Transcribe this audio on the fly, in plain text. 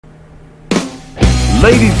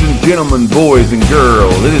Ladies and gentlemen, boys and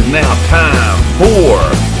girls, it is now time for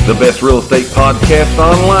the best real estate podcast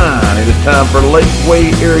online. It is time for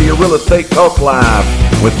Lakeway Area Real Estate Talk Live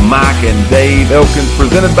with Mike and Dave Elkins,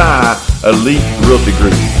 presented by Elite Realty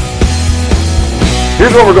Group.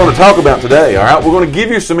 Here's what we're going to talk about today, all right? We're going to give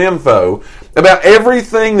you some info about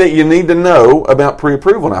everything that you need to know about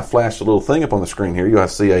pre-approval. And I flashed a little thing up on the screen here. You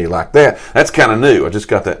guys see how you like that. That's kind of new. I just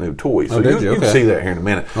got that new toy. So you can see that here in a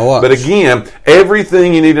minute. But again,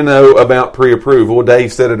 everything you need to know about pre-approval.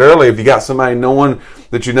 Dave said it earlier. If you got somebody knowing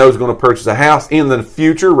that you know is going to purchase a house in the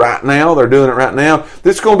future, right now, they're doing it right now,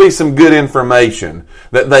 this is going to be some good information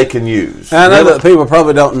that they can use. And I know that people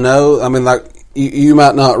probably don't know. I mean, like, you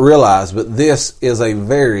might not realize, but this is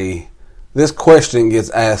this question gets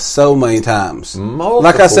asked so many times.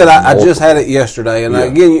 Like I said, I just had it yesterday, and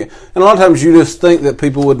again, and a lot of times you just think that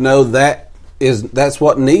people would know that's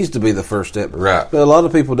what needs to be the first step. Right. But a lot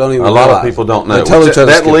of people don't even realize. A lot of people don't know.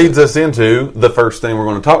 That leads us into the first thing we're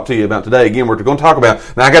going to talk to you about today. Again, we're going to talk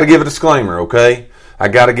about, now I got to give a disclaimer, okay? I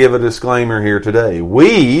got to give a disclaimer here today.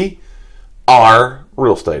 We are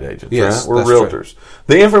real estate agents, yes, right? We're realtors. True.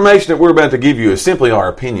 The information that we're about to give you is simply our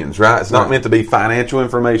opinions, right? It's not meant to be financial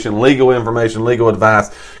information, legal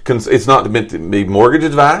advice. It's not meant to be mortgage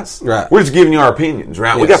advice. Right. We're just giving you our opinions,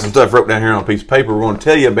 right? Yes. We got some stuff wrote down here on a piece of paper we're going to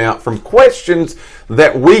tell you about from questions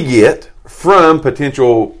that we get from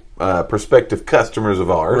potential prospective customers of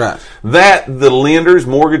ours, right, that the lenders,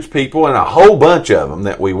 mortgage people, and a whole bunch of them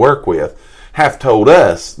that we work with have told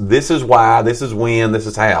us this is why, this is when, this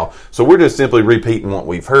is how. So we're just simply repeating what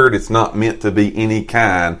we've heard. It's not meant to be any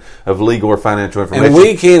kind of legal or financial information.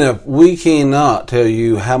 And we cannot tell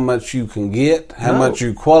you how much you can get, how much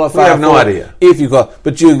you qualify for. We have no idea. If you qualify.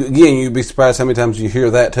 But you'd be surprised how many times you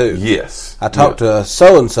hear that too. Yes. I talked to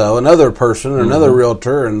so-and-so, another person, another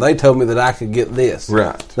realtor, and they told me that I could get this.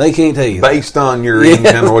 Right. They can't tell you that. Based on your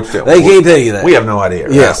income or what you They can't tell you that. We have no idea.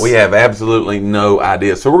 Right? Yes. We have absolutely no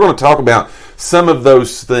idea. So we're going to talk about some of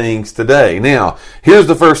those things today. Now, here's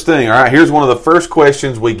the first thing, all right? Here's one of the first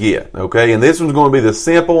questions we get, okay? And this one's going to be the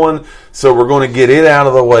simple one, so we're going to get it out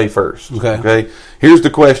of the way first, okay? Here's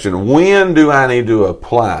the question. When do I need to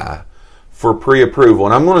apply for pre-approval?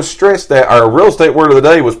 And I'm going to stress that our real estate word of the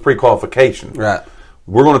day was pre-qualification. Right.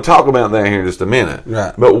 We're going to talk about that here in just a minute.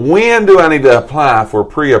 Right. But when do I need to apply for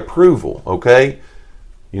pre-approval, okay?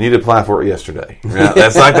 You need to apply for it yesterday. Right?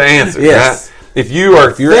 That's like the answer, yes. Right? If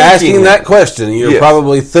you're asking that question, you're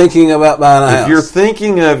probably thinking about buying a house. If you're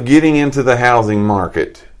thinking of getting into the housing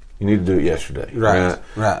market, you need to do it yesterday. Right.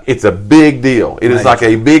 It's a big deal. It is like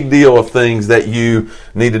a big deal of things that you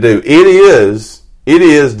need to do. It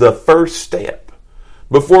is the first step.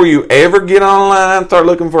 Before you ever get online, start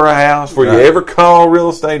looking for a house, before you ever call a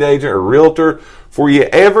real estate agent or realtor, before you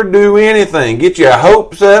ever do anything, get your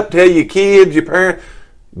hopes up, tell your kids, your parents,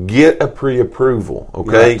 get a pre-approval,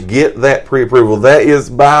 okay? Right. Get that pre-approval. That is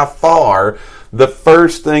by far the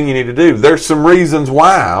first thing you need to do. There's some reasons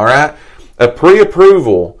why, all right? A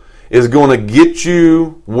pre-approval is going to get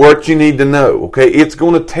you what you need to know, okay? It's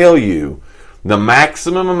going to tell you the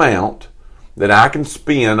maximum amount that I can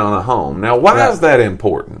spend on a home. Now, why is that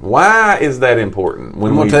important? Why is that important? I'm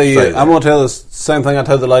going to tell the same thing I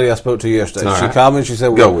told the lady I spoke to yesterday. All she right. called me and she said,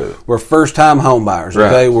 we're first-time home buyers,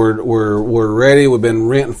 okay? Right. We're ready. We've been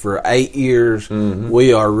renting for 8 years. Mm-hmm.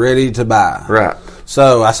 We are ready to buy. Right.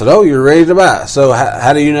 So I said, you're ready to buy. So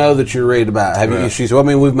how do you know that you're ready to buy? She said,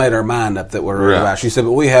 we've made our mind up that we're ready to buy. She said,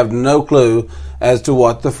 but we have no clue as to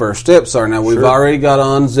what the first steps are. Now, we've already got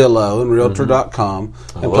on Zillow and Realtor.com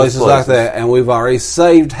and places like that, and we've already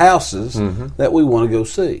saved houses that we want to go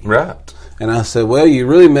see. Right. And I said, you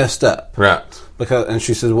really messed up. Right. And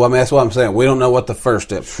she says, that's what I'm saying. We don't know what the first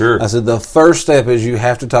step is. Sure. I said, the first step is you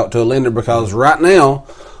have to talk to a lender, because right now,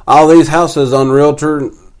 all these houses on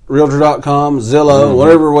Realtor.com, Zillow,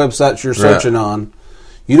 whatever websites you're searching on,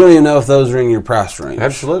 you don't even know if those are in your price range.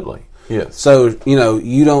 Absolutely. Yes. So,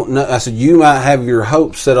 you don't know. I said, you might have your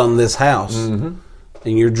hopes set on this house, and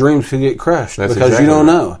your dreams could get crushed because you don't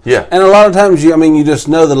know. Yeah. And a lot of times, you just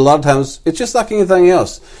know that a lot of times, it's just like anything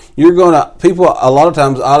else. People a lot of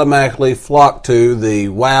times automatically flock to the,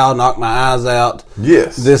 knock my eyes out.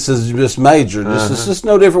 Yes. This is just major. This is just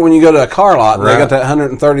no different when you go to a car lot and they got that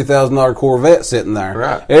 $130,000 Corvette sitting there.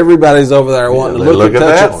 Right. everybody's over there wanting to look at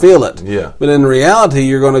touch it, feel it. Yeah. But in reality,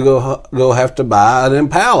 you're going to go have to buy an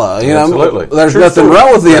Impala. Absolutely. There's nothing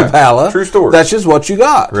wrong with the Impala. True story. That's just what you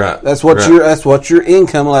got. Right. That's what your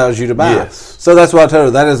income allows you to buy. Yes. So that's what I told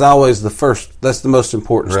her. That is always that's the most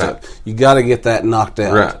important step. You got to get that knocked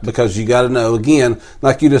out. Right. Because you got to know, again,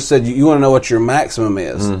 like you just said, you want to know what your maximum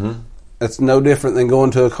is. It's no different than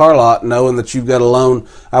going to a car lot knowing that you've got a loan.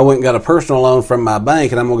 I went and got a personal loan from my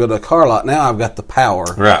bank, and I'm going to go to a car lot. Now I've got the power.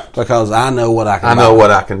 Right. Because I know what I can buy. I know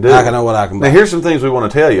what I can do. I know what I can buy. Now, here's some things we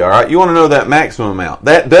want to tell you, all right? You want to know that maximum amount.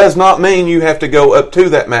 That does not mean you have to go up to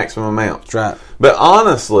that maximum amount. That's right. But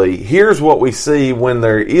honestly, here's what we see when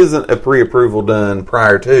there isn't a pre-approval done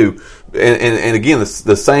prior to. And again, the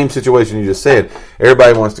same situation you just said.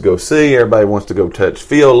 Everybody wants to go see. Everybody wants to go touch,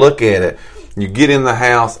 feel, look at it. You get in the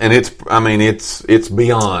house, and it's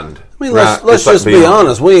beyond. I mean, let's just be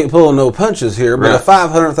honest. We ain't pulling no punches here, but a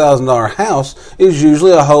 $500,000 house is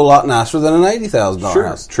usually a whole lot nicer than an $80,000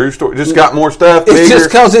 house. True story. Just got more stuff. It's bigger. Just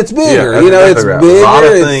because it's bigger. Yeah, it's bigger. A lot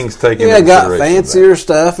of things taken into got fancier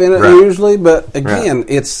stuff in it usually, but again,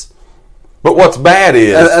 it's. But what's bad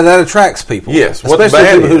is that attracts people. Yes, especially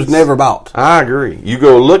people who's never bought. I agree. You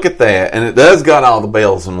go look at that, and it does got all the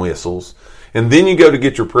bells and whistles. And then you go to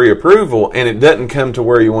get your pre-approval, and it doesn't come to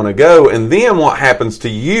where you want to go. And then what happens to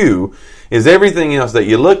you is everything else that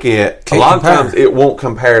you look at, a lot of times it won't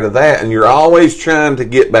compare to that, and you're always trying to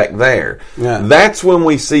get back there. Yeah. That's when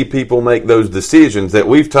we see people make those decisions that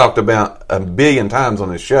we've talked about a billion times on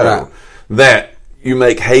this show, that you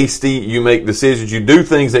make hasty, you make decisions, you do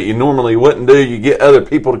things that you normally wouldn't do, you get other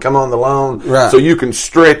people to come on the loan so you can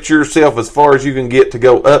stretch yourself as far as you can get to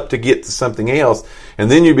go up to get to something else. And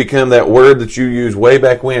then you become that word that you used way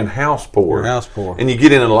back when, house poor. House poor. And you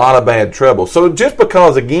get in a lot of bad trouble. So just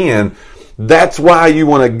because, again, that's why you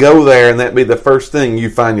want to go there, and that be the first thing. You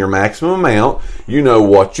find your maximum amount. You know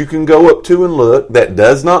what you can go up to and look. That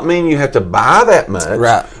does not mean you have to buy that much.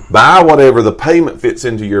 Right. Buy whatever the payment fits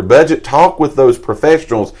into your budget. Talk with those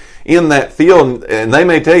professionals in that field, and they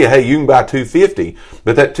may tell you, hey, you can buy $250,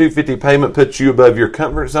 but that $250 payment puts you above your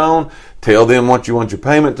comfort zone. Tell them what you want your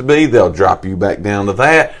payment to be. They'll drop you back down to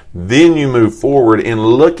that. Then you move forward in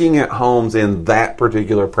looking at homes in that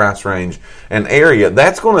particular price range and area.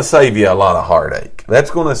 That's going to save you a lot of heartache.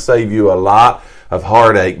 That's going to save you a lot of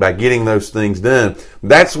heartache by getting those things done.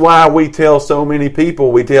 That's why we tell so many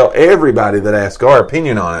people, we tell everybody that asks our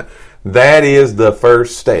opinion on it, that is the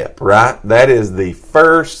first step, right? That is the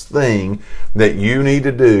first thing that you need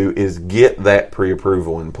to do is get that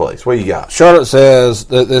pre-approval in place. What you got? Charlotte says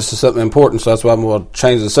that this is something important, so that's why I'm going to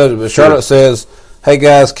change the subject. But Charlotte says, hey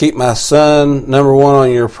guys, keep my son number one on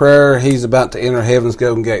your prayer. He's about to enter heaven's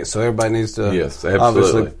golden gate. So everybody needs to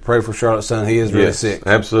obviously pray for Charlotte's son. He is really sick.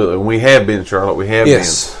 Absolutely. And we have been, Charlotte. We have been.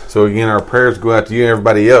 So again, our prayers go out to you and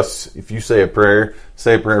everybody else. If you say a prayer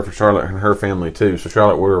for Charlotte and her family too. So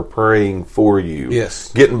Charlotte, we're praying for you.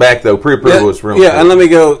 Yes. Getting back though, pre-approval is real important. And let me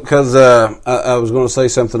go because I was going to say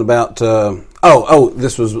something about.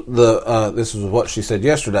 This was what she said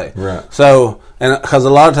yesterday. Right. So, and because a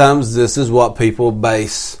lot of times this is what people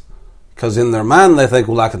base, because in their mind they think,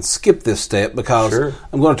 well, I can skip this step because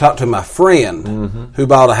I'm going to talk to my friend who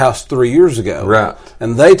bought a house 3 years ago. Right.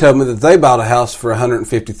 And they told me that they bought a house for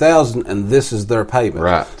 $150,000 and this is their payment.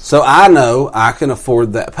 Right. So I know I can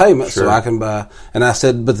afford that payment, so I can buy. And I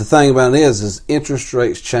said, but the thing about it is interest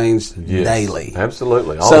rates change daily.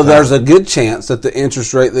 Absolutely. So there's a good chance that the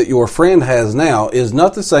interest rate that your friend has now is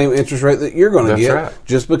not the same interest rate that you're going to get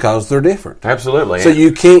just because they're different. Absolutely. So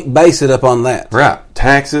you can't base it up on that. Right.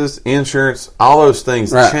 Taxes, insurance, all those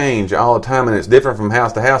things change all the time, and it's different from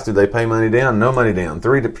house to house. Do they pay money down? No money down.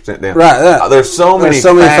 3% down. Right. There's so many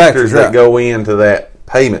factors that go into that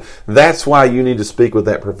payment. That's why you need to speak with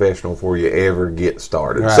that professional before you ever get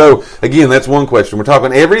started. Right. So, again, that's one question. We're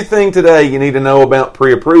talking everything today you need to know about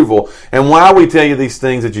pre-approval, and why we tell you these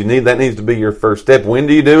things that you need. That needs to be your first step. When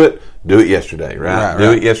do you do it? Do it yesterday, right?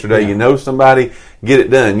 Do it yesterday. Yeah. You know somebody, get it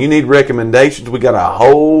done. You need recommendations. We got a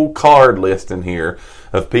whole card list in here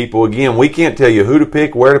of people. Again, we can't tell you who to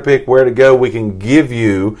pick, where to go. We can give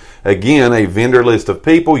you, again, a vendor list of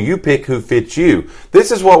people. You pick who fits you.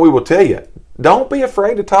 This is what we will tell you. Don't be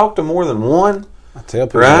afraid to talk to more than one. I tell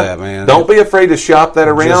people that, man. Don't be afraid to shop that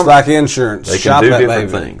around. Just like insurance. They can do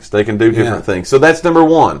different things. They can do different things. So that's number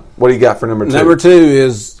one. What do you got for number two? Number two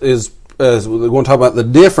is we're going to talk about the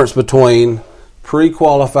difference between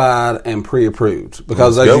pre-qualified and pre-approved,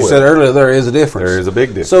 because as you said earlier, there is a difference. There is a big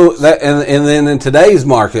difference. So that, and then in today's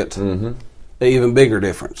market, an even bigger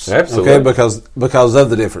difference. Absolutely. Okay, because of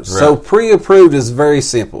the difference. Right. So pre-approved is very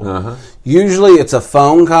simple. Usually it's a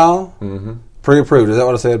phone call. Pre-approved, is that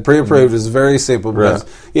what I said? Pre-approved is very simple because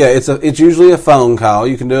it's usually a phone call.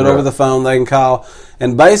 You can do it over the phone. They can call,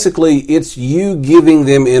 and basically it's you giving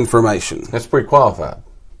them information. That's pre-qualified.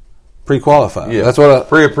 Pre-qualified. Yeah. That's what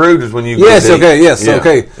pre-approved is when you Yes, get okay, yes, yeah.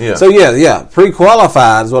 okay. Yeah. So yeah.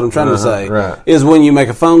 Pre-qualified is what I'm trying to say. Right. Is when you make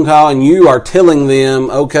a phone call and you are telling them,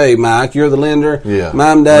 okay, Mike, you're the lender. Yeah.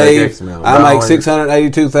 I'm Dave. I make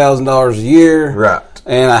 $682,000 a year. Right.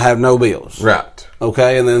 And I have no bills. Right.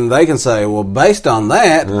 Okay, and then they can say, well, based on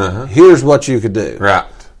that, here's what you could do. Right.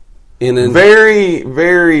 And then very,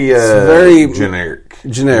 very generic.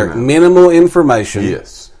 Generic. Minimal information.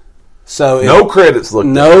 Yes. So no credits looked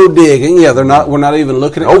no at. Digging. Yeah, they're not. We're not even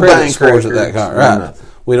looking at no credit scores records, at that kind. Right. Nothing.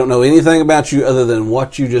 We don't know anything about you other than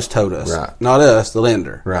what you just told us. Right. Not us, the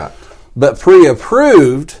lender. Right. But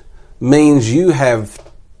pre-approved means you have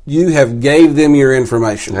gave them your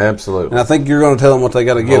information. Absolutely. And I think you're going to tell them what they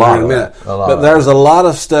got to give them in a minute. But there's a lot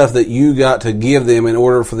of stuff that you got to give them in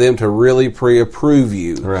order for them to really pre-approve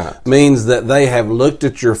you. Right. Means that they have looked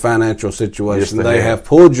at your financial situation. Yes, they have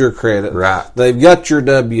pulled your credit. Right. They've got your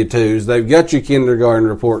W-2s. They've got your kindergarten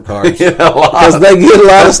report cards. Because they get a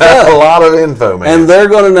lot of stuff. A lot of info, man. And they're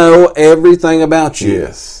going to know everything about you.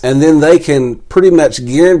 Yes. And then they can pretty much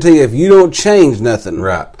guarantee if you don't change nothing.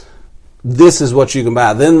 Right. This is what you can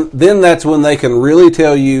buy. Then that's when they can really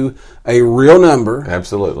tell you a real number.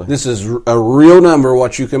 Absolutely. This is a real number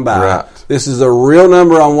what you can buy. Right. This is a real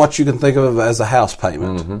number on what you can think of as a house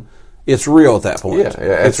payment. Mm-hmm. It's real at that point. Yeah,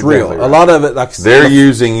 it's exactly real. Right. A lot of it, like they're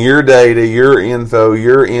using your data, your info,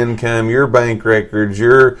 your income, your bank records,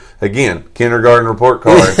 your kindergarten report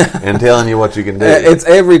card, and telling you what you can do. It's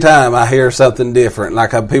every time I hear something different.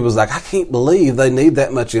 Like people's like, I can't believe they need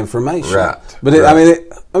that much information. Right. But I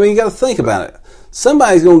mean, you got to think about it.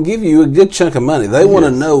 Somebody's going to give you a good chunk of money. They want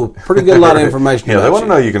to know pretty good lot of information. They want to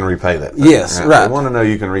know you can repay that thing. Yes, right. They want to know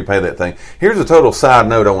you can repay that thing. Here's a total side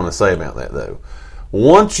note I want to say about that, though.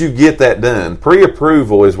 Once you get that done,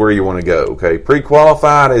 pre-approval is where you want to go. Okay,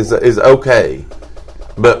 pre-qualified is okay,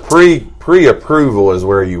 but pre-approval is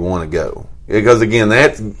where you want to go, because again,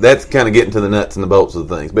 that's kind of getting to the nuts and the bolts of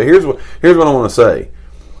the things. But here's what I want to say: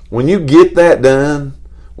 when you get that done,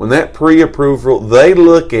 when that pre-approval, they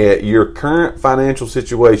look at your current financial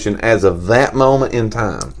situation as of that moment in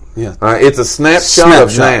time. Yeah, all right, it's a snapshot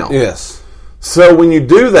of now. Yes. So when you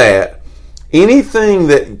do that, anything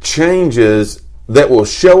that changes that will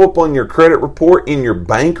show up on your credit report in your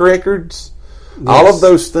bank records, all of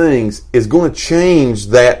those things is going to change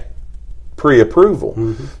that pre-approval.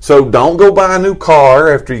 Mm-hmm. So don't go buy a new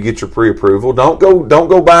car after you get your pre-approval. Don't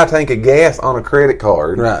go buy a tank of gas on a credit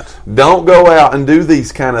card. Right. Don't go out and do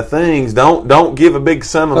these kind of things. Don't give a big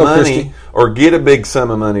sum of money or get a big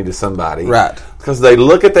sum of money to somebody. Right. Because they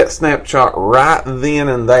look at that snapshot right then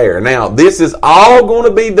and there. Now, this is all going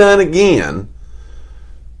to be done again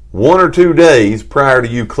 1 or 2 days prior to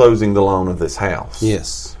you closing the loan of this house.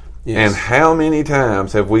 Yes. And how many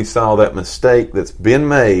times have we saw that mistake that's been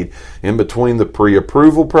made in between the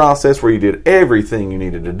pre-approval process where you did everything you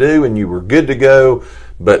needed to do and you were good to go,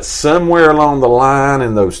 but somewhere along the line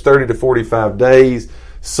in those 30 to 45 days,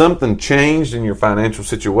 something changed in your financial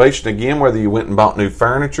situation again, whether you went and bought new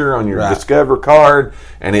furniture on your Discover card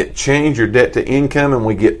and it changed your debt to income, and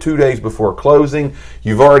we get 2 days before closing,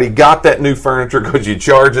 you've already got that new furniture because you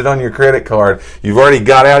charged it on your credit card. You've already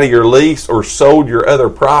got out of your lease or sold your other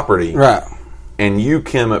property. Right. And you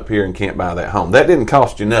come up here and can't buy that home. That didn't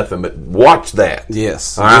cost you nothing, but watch that.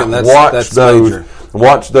 Yes. All right? That's those. Major.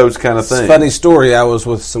 Watch those kind of things. Funny story. I was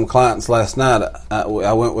with some clients last night.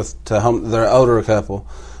 I went they're an older couple.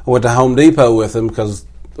 I went to Home Depot with them because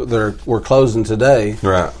we're closing today.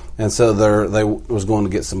 Right. And so they was going to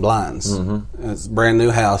get some blinds. Mm-hmm. It's a brand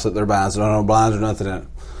new house that they're buying, so no blinds or nothing in it.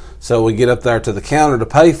 So we get up there to the counter to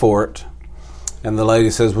pay for it, and the lady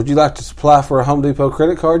says, "Would you like to apply for a Home Depot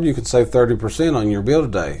credit card? You can save 30% on your bill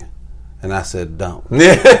today." And I said, "Don't.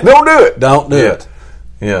 Yeah, don't do it. Don't do it."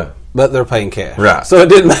 Yeah. But they're paying cash. Right. So it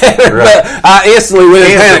didn't matter. Right. But I instantly went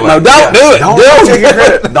in panic. No, don't do it. Don't check your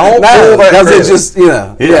credit. Don't pull that credit. Because it's just,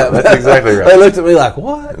 Yeah, that's exactly right. They looked at me like,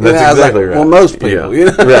 what? That's exactly right. Well, most people,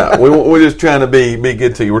 Right. We're just trying to be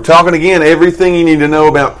good to you. We're talking again, everything you need to know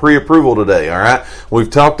about pre-approval today, all right? We've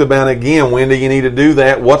talked about, again, when do you need to do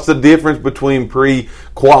that? What's the difference between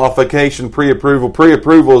pre-qualification, pre-approval?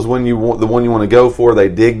 Pre-approval is when the one you want to go for. They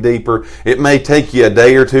dig deeper. It may take you a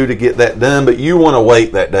day or two to get that done, but you want to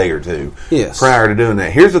wait that day or two. Yes. Prior to doing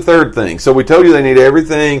that. Here's the third thing. So we told you they need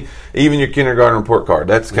everything, even your kindergarten report card.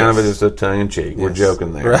 That's kind of just a tongue-in-cheek. We're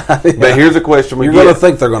joking there. Right, yeah. But here's a question we You're get. going to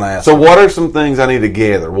think they're going to ask. So what are some things I need to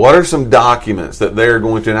gather? What are some documents that they're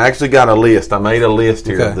going to, and I actually got a list. I made a list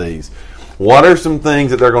here of these. What are some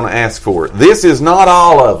things that they're going to ask for? This is not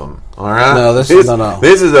all of them. All right? No, this is not all.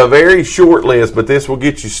 This is a very short list, but this will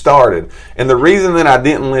get you started. And the reason that I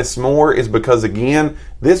didn't list more is because, again,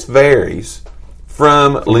 this varies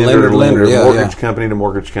from lender to lender, yeah, mortgage company to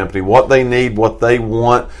mortgage company, what they need, what they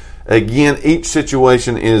want. Again, each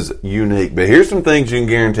situation is unique, but here's some things you can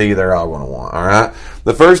guarantee they're all going to want, all right?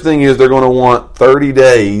 The first thing is they're going to want 30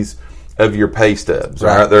 days of your pay stubs, all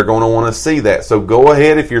right? They're going to want to see that. So go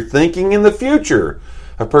ahead, if you're thinking in the future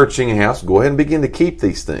of purchasing a house, go ahead and begin to keep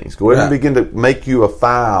these things. Go ahead and begin to make you a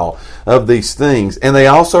file of these things. And they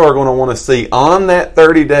also are going to want to see on that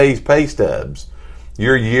 30 days pay stubs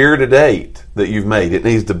your year to date that you've made. It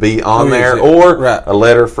needs to be on there, or a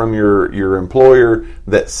letter from your employer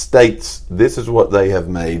that states this is what they have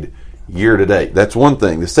made year to date. That's one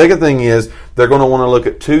thing. The second thing is they're going to want to look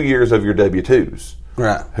at 2 years of your W-2s.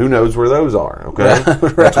 Right. Who knows where those are, okay?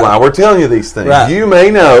 That's why we're telling you these things. You may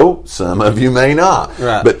know, some of you may not.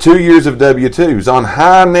 But 2 years of W-2s on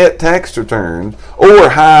high net tax returns or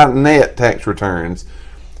high net tax returns,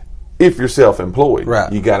 if you're self-employed,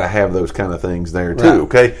 you got to have those kind of things there too,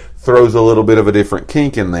 okay? Throws a little bit of a different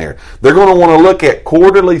kink in there. They're going to want to look at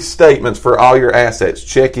quarterly statements for all your assets,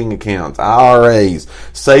 checking accounts, IRAs,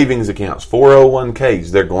 savings accounts, 401ks.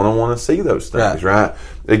 They're going to want to see those things, right?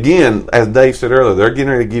 Again, as Dave said earlier, they're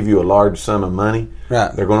getting ready to give you a large sum of money.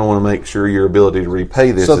 They're going to want to make sure your ability to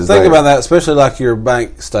repay this is there. So think about that, especially like your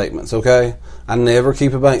bank statements, okay? I never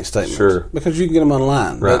keep a bank statement. Because you can get them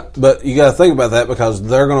online. But you got to think about that because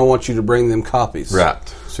they're going to want you to bring them copies.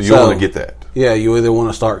 So you want to get that. Yeah, you either want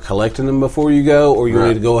to start collecting them before you go, or you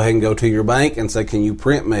need to go ahead and go to your bank and say, can you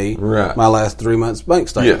print me my last 3 months bank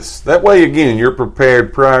statement? Yes. That way, again, you're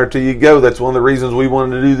prepared prior to you go. That's one of the reasons we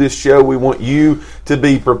wanted to do this show. We want you to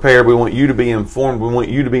be prepared. We want you to be informed. We want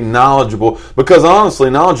you to be knowledgeable. Because honestly,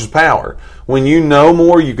 knowledge is power. When you know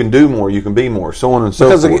more, you can do more. You can be more. So on and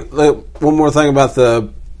so forth. One more thing about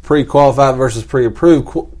the pre-qualified versus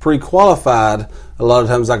pre-approved. Pre-qualified, a lot of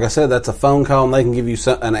times, like I said, that's a phone call and they can give you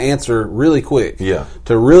an answer really quick.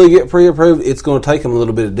 To really get pre-approved, it's going to take them a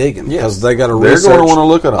little bit of digging because they got to research going to want to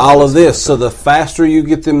look at all of this. So the faster you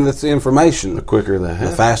get them this information, the quicker they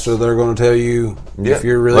have. The faster they're going to tell you if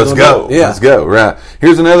you're really Let's go. Right.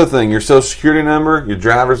 Here's another thing. Your social security number, your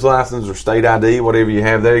driver's license or state ID, whatever you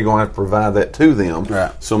have there, you're going to have to provide that to them.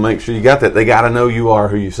 So make sure you got that. They got to know you are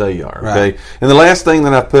who you say you are. Okay. And the last thing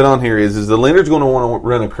that I've put on here is the lender's going to want to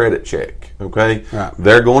run a credit check. Okay.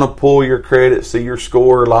 They're going to pull your credit, see your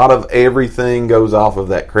score. A lot of everything goes off of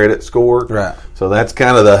that credit score. So that's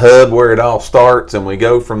kind of the hub where it all starts, and we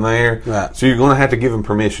go from there. So you're going to have to give them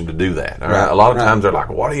permission to do that. All right. A lot of times they're like,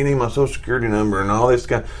 "Why do you need my social security number and all this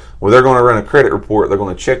kind?" Well, they're going to run a credit report. They're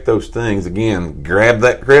going to check those things again, grab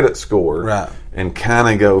that credit score, and kind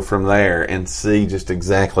of go from there and see just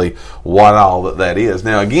exactly what all that is.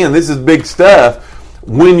 Now, again, this is big stuff.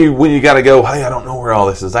 When you got to go, hey, I don't know where all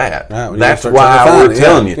this is at. That's why we're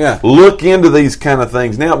telling you. Look into these kind of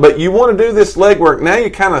things now. But you want to do this legwork. Now you're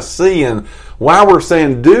kind of seeing why we're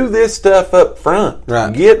saying do this stuff up front.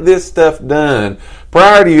 Get this stuff done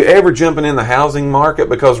prior to you ever jumping in the housing market,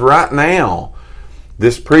 because right now,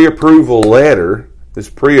 this pre-approval letter, this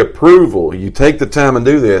pre-approval, you take the time and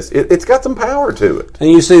do this, it's got some power to it. And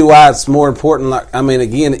you see why it's more important.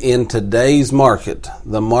 Again, in today's market,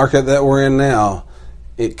 the market that we're in now,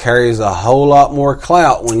 it carries a whole lot more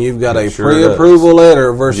clout when you've got a pre-approval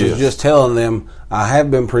letter versus just telling them, I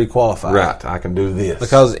have been pre-qualified. I can do this.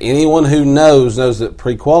 Because anyone who knows that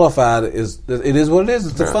pre-qualified is what it is.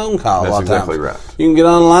 It's a phone call. That's a lot exactly of times. right. You can get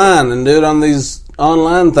online and do it on these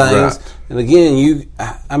online things. And again,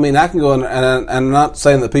 I can go in, and I'm not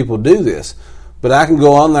saying that people do this, but I can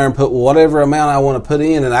go on there and put whatever amount I want to put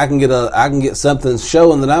in, and I can get something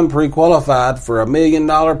showing that I'm pre-qualified for $1 million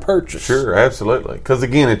purchase. Sure, absolutely. Because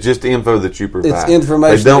again, it's just info that you provide. It's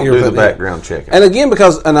information. They don't do the background check. And again,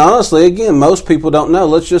 honestly, most people don't know.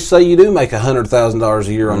 Let's just say you do make $100,000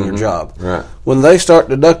 a year on your job. When they start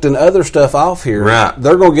deducting other stuff off here,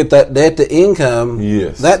 they're going to get that debt to income.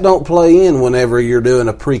 That don't play in whenever you're doing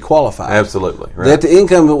a pre-qualified. Absolutely. Debt to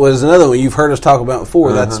income was another one you've heard us talk about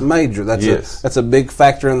before. That's major. That's a big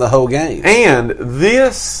factor in the whole game. And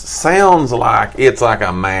this sounds like it's like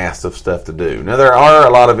a mass of stuff to do. Now, there are a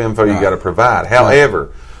lot of info you got to provide.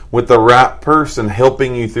 However, with the right person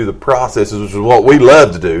helping you through the processes, which is what we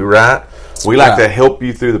love to do, right? We like to help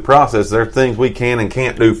you through the process. There are things we can and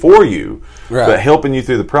can't do for you, but helping you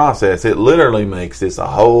through the process, it literally makes this a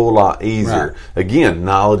whole lot easier. Again,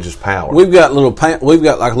 knowledge is power. We've got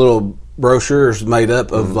little brochures made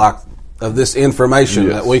up of of this information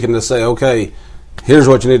that we can just say, okay, here's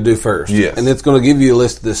what you need to do first. And it's going to give you a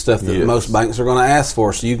list of this stuff that most banks are going to ask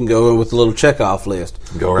for, so you can go in with a little checkoff list.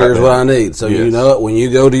 Here's what I need. So you know it. When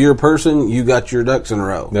you go to your person, you got your ducks in a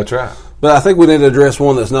row. That's right. But I think we need to address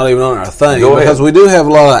one that's not even on our thing. Go because ahead. we do have a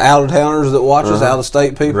lot of out-of-towners that watch us,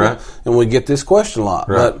 out-of-state people, and we get this question a lot.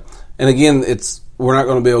 Right. And again, we're not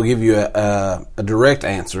going to be able to give you a direct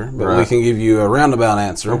answer, but we can give you a roundabout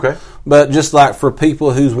answer. Okay. But just like for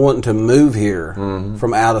people who's wanting to move here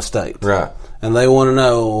from out of state, and they want to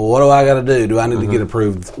know, what do I got to do? Do I need to get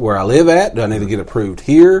approved where I live at? Do I need to get approved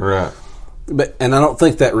here? Right. And I don't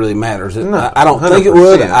think that really matters. No, I don't think it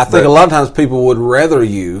would. I think a lot of times people would rather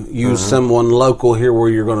you use someone local here where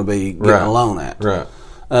you're going to be getting a loan at. Right.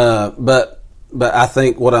 But I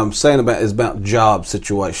think what I'm saying is about job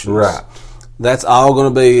situations. Right. That's all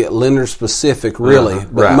going to be lender specific, really.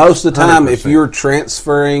 But most of the time, 100%. If you're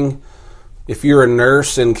transferring, if you're a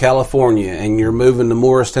nurse in California and you're moving to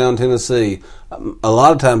Morristown, Tennessee, a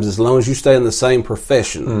lot of times, as long as you stay in the same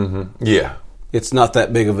profession, it's not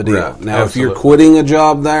that big of a deal. Right. Now, if you're quitting a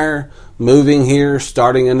job there, moving here,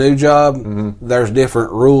 starting a new job, there's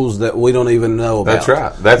different rules that we don't even know about.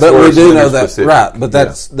 That's right. But we do know that, right? But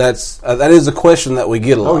that is a question that we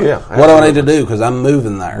get a lot. Oh yeah. What do I need to do because I'm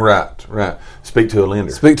moving there? Right. Speak to a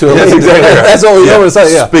lender. Speak to a lender. That's exactly right. That's what we always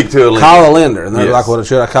say. Yeah. Speak to a lender. Call a lender, and they're like, "Well,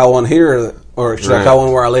 should I call one here?" Or should I call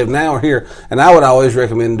one where I live now or here? And I would always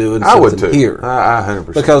recommend doing something here. I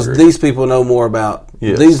 100% because agree. These people know more about,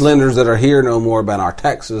 these lenders that are here know more about our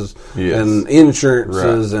taxes and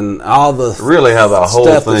insurances and all the really how the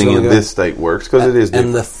whole thing in this state works, because it is different.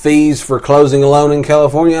 And the fees for closing a loan in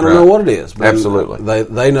California, I don't know what it is. But absolutely.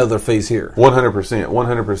 They know their fees here.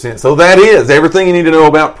 100%. So that is everything you need to know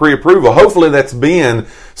about pre-approval. Hopefully that's been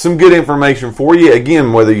some good information for you.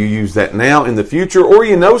 Again, whether you use that now in the future or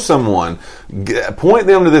you know someone, point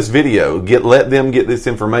them to this video. Let them get this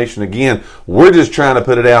information. Again, we're just trying to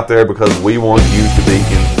put it out there because we want you to be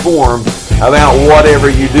informed about whatever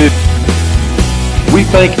you do. We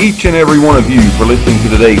thank each and every one of you for listening to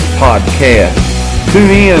today's podcast. Tune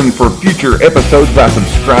in for future episodes by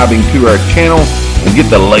subscribing to our channel and get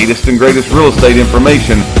the latest and greatest real estate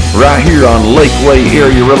information right here on Lakeway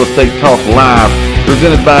Area Real Estate Talk Live,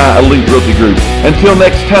 presented by Elite Realty Group. Until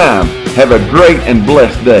next time, have a great and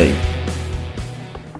blessed day.